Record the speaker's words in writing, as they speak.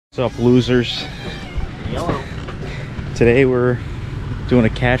What's up, losers? Yellow. Today we're doing a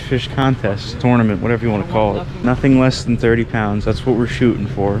catfish contest, tournament, whatever you want to call it. Nothing less than 30 pounds. That's what we're shooting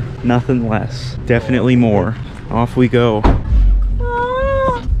for. Nothing less. Definitely more. Off we go.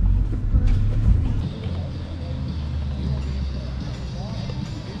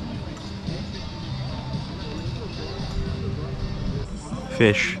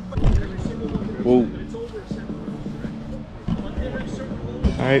 Fish. Whoa.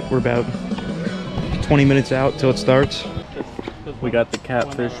 Alright, we're about 20 minutes out till it starts. We got the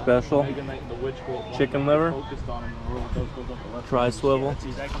catfish special, chicken liver, tri-swivel,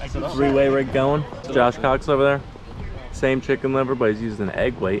 three-way rig going. Josh Cox over there, same chicken liver, but he's using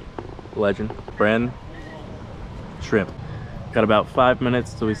egg white. Legend. Brandon, shrimp. Got about 5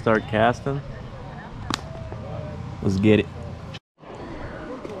 minutes till we start casting. Let's get it.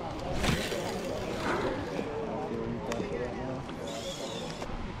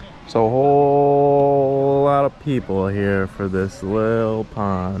 So a whole lot of people here for this little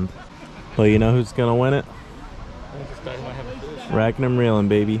pond. Well, you know who's gonna win it? Racking and reeling,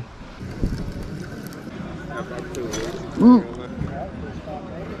 baby. Ooh.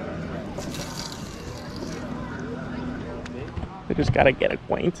 They just gotta get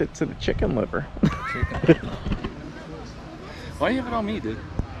acquainted to the chicken liver. Why do you have it on me, dude?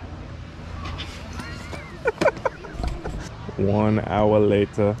 1 hour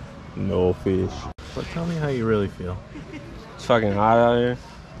later, no fish. But tell me how you really feel. It's fucking hot out here.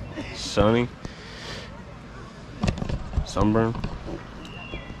 Sunny. Sunburn.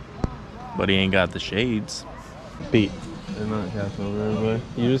 But he ain't got the shades. Beat. Did not cast over everybody.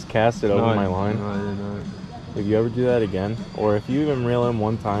 You just cast it over my line. No, I did not. If you ever do that again, or if you even reel in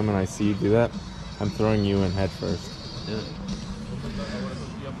one time and I see you do that, I'm throwing you in head first. Yeah.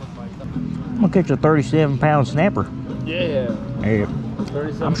 I'm gonna catch a 37-pound snapper. Yeah. Hey,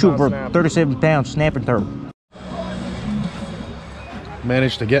 I'm shooting for a 37-pound snapping turtle.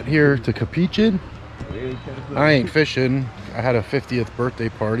 Managed to get here to Capiche. I ain't fishing. I had a 50th birthday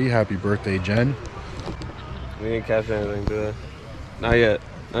party. Happy birthday, Jen. We didn't catch anything today. Not yet.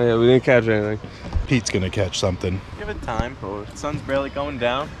 Not yet. We didn't catch anything. Pete's gonna catch something. Give it time. The sun's barely going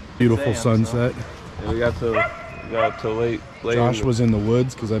down. Beautiful sunset. Yeah, we got till late. Josh was in the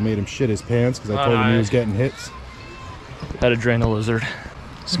woods because I made him shit his pants because I told him he was getting hits. Had to drain the lizard.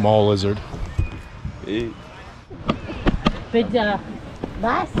 Small lizard. Yeah. But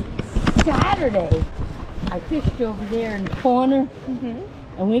last Saturday, I fished over there in the corner,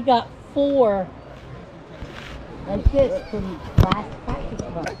 and we got 4 like this from last practice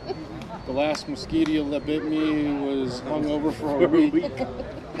run. The last mosquito that bit me was hung over for a week.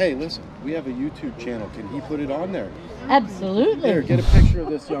 Hey, listen, we have a YouTube channel. Can he put it on there? Absolutely. Here, get a picture of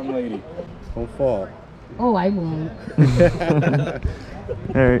this young lady. Don't fall. Oh, I won't.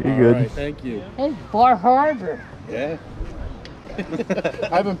 Alright, you're good. Right, thank you. Hey, Bar Harbor. Yeah.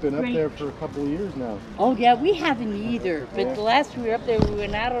 I haven't been up there for a couple of years now. Oh, yeah, we haven't either. But the last we were up there, we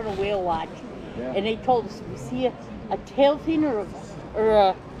went out on a whale watch, and they told us, we see a tail fin or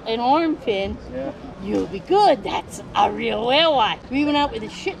an arm fin, you'll be good. That's a real whale watch. We went out with a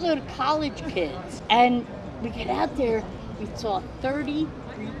shitload of college kids, and we get out there, we saw 30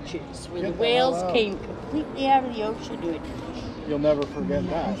 breaches where the whales came completely out of the ocean to it. You'll never forget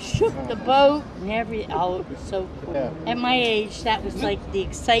that. Shook the boat and everything. Oh, it was so cool. Yeah. At my age, that was like the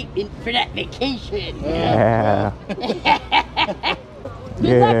excitement for that vacation. Yeah. Good luck,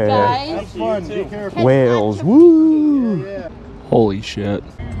 guys. Have fun. Be careful. Whales. Woo! Yeah. Holy shit.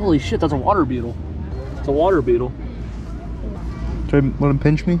 Holy shit, that's a water beetle. It's a water beetle. Try let him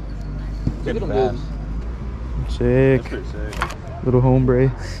pinch me. Look at him. Sick. Little hombre.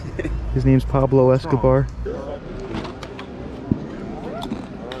 His name's Pablo Escobar.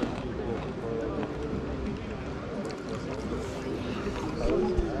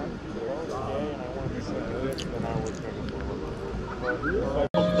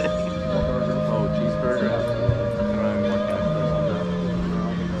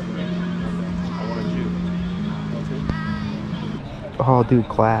 Oh, dude,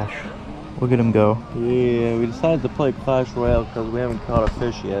 Clash. Look at him go. Yeah, we decided to play Clash Royale because we haven't caught a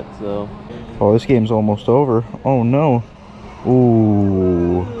fish yet, so. Oh, this game's almost over. Oh, no.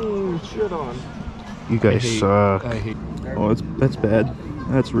 Ooh. Shit on. You guys suck. Oh, that's bad.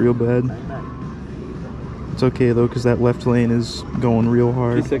 That's real bad. It's okay, though, because that left lane is going real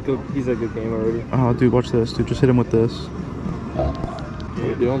hard. He's a good game already. Oh, dude, watch this. Dude, just hit him with this. What are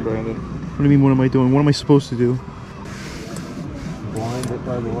you doing, Brandon? What do you mean, what am I doing? What am I supposed to do? Blind it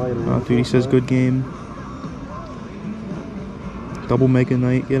by the light. Oh, dude, he says good game. Double Mega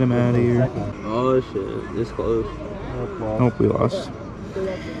Knight, get him out of here. Oh shit, this close. Nope, we lost.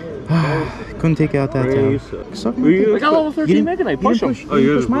 Couldn't take out that Ray, you time. suck. Suck my dick. I got level 13 Meganite. Push him. Oh,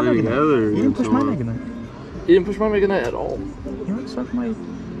 you're push just my blaming Meganite. Heather. You didn't push my Someone. Meganite. He didn't push my Meganite at all. You know, suck my.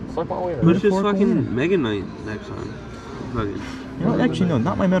 Suck my wiener. Push his Metaphorical fucking wiener. Meganite next time. Fucking. You know, actually, no,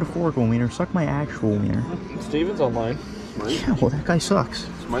 not my metaphorical wiener. Suck my actual wiener. Steven's online. Yeah, well, that guy sucks.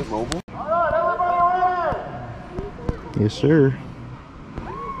 Is Mike mobile? Yes, sir.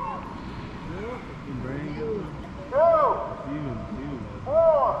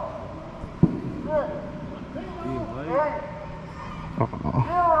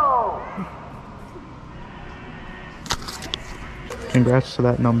 Congrats to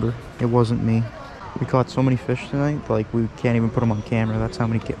that number. It wasn't me. We caught so many fish tonight, like we can't even put them on camera. That's how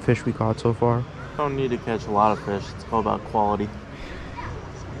many fish we caught so far. Don't need to catch a lot of fish. It's all about quality.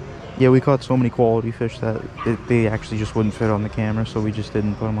 Yeah, we caught so many quality fish that they actually just wouldn't fit on the camera, so we just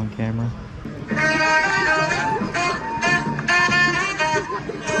didn't put them on camera.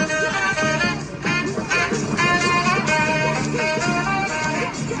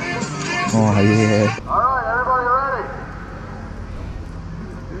 Oh yeah. Alright, everybody ready?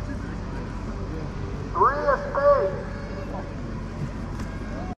 3 a spade.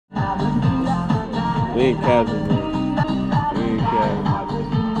 We ain't capping, man. We ain't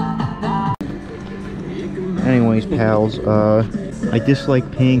capping. Anyways, pals, I dislike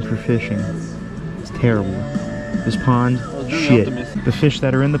paying for fishing. It's terrible. This pond, shit. The fish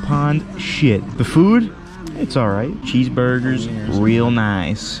that are in the pond, shit. The food, it's alright. Cheeseburgers, real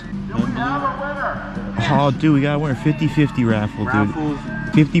nice. Oh, dude, we got a winner. 50-50 raffle, dude.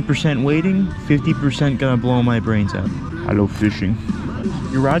 50% waiting, 50% gonna blow my brains out. I love fishing.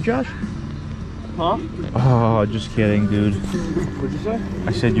 Your rod, Josh? Huh? Oh, just kidding, dude. What'd you say?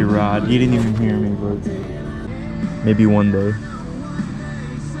 I said your rod. You didn't even hear me, but maybe one day.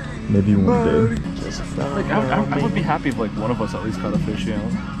 Maybe one day. Like, I would be happy if like one of us at least caught a fish, you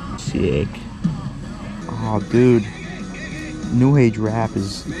know? Sick. Oh, dude. New Age rap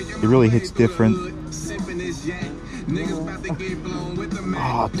it really hits different.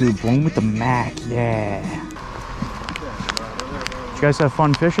 Oh, dude, blown with the Mac, yeah. Did you guys have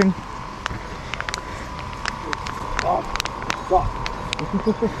fun fishing?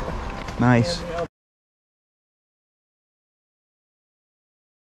 Nice.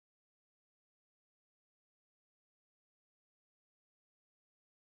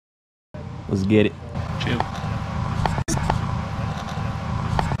 Let's get it. Chill.